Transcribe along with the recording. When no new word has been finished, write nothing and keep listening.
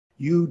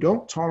You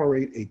don't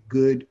tolerate a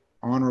good,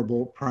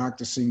 honorable,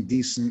 practicing,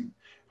 decent,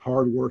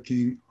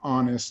 hardworking,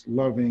 honest,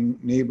 loving,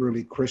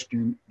 neighborly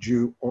Christian,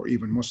 Jew, or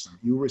even Muslim.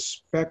 You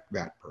respect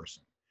that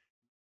person.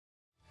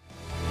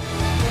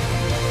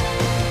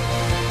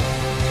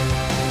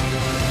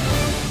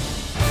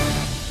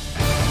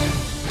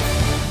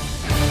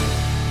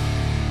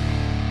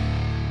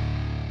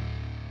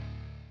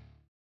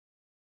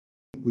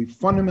 We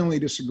fundamentally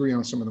disagree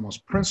on some of the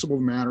most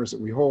principled matters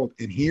that we hold.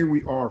 And here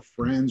we are,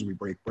 friends. We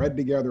break bread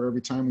together every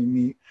time we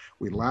meet.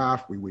 We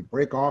laugh. We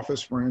break off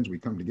as friends. We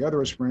come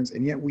together as friends.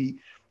 And yet we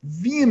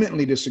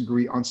vehemently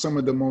disagree on some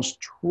of the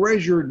most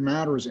treasured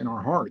matters in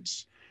our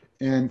hearts,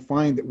 and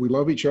find that we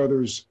love each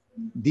other's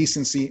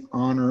decency,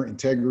 honor,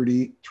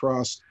 integrity,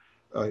 trust,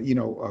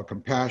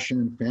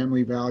 compassion,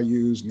 family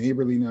values,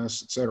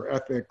 neighborliness, et cetera,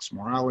 ethics,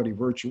 morality,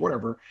 virtue,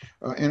 whatever,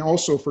 and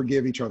also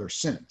forgive each other's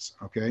sins,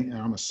 okay? And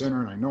I'm a sinner,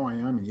 and I know I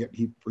am, and yet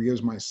he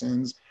forgives my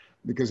sins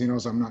because he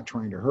knows I'm not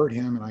trying to hurt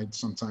him, and I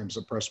sometimes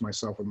suppress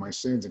myself with my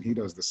sins, and he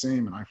does the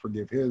same, and I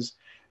forgive his.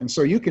 And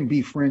so you can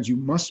be friends, you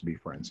must be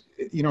friends.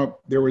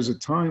 There was a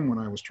time when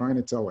I was trying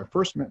to tell, I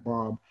first met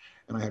Bob,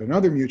 and I had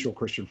another mutual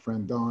Christian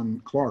friend,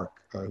 Don Clark,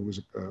 who was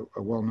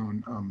a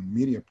well-known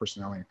media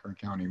personality in Kern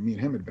County. Me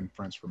and him had been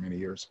friends for many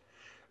years.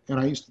 And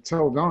I used to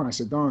tell Don, I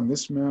said, Don,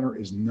 this matter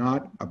is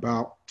not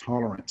about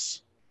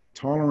tolerance.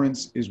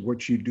 Tolerance is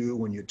what you do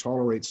when you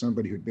tolerate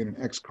somebody who'd been an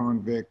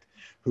ex-convict,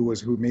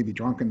 who may be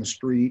drunk in the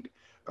street.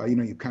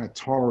 You kind of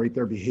tolerate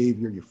their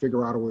behavior. You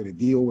figure out a way to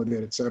deal with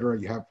it, et cetera.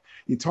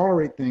 You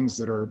tolerate things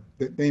that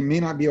they may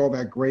not be all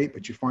that great,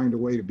 but you find a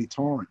way to be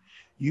tolerant.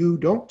 You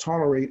don't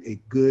tolerate a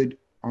good,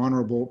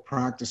 honorable,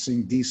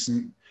 practicing,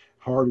 decent,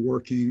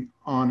 hardworking,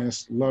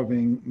 honest,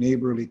 loving,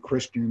 neighborly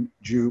Christian,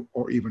 Jew,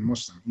 or even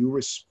Muslim. You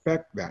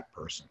respect that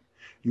person.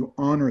 You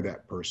honor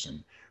that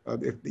person.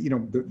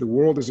 The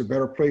world is a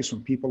better place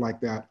when people like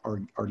that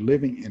are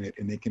living in it,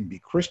 and they can be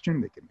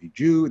Christian, they can be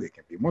Jew, they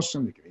can be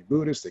Muslim, they can be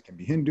Buddhist, they can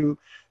be Hindu,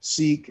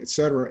 Sikh,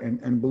 etc.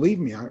 And believe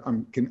me,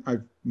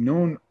 I've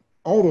known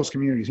all those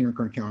communities here in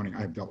Kern County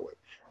I've dealt with.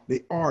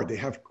 They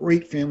have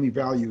great family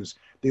values.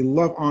 They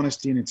love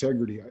honesty and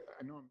integrity.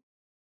 I know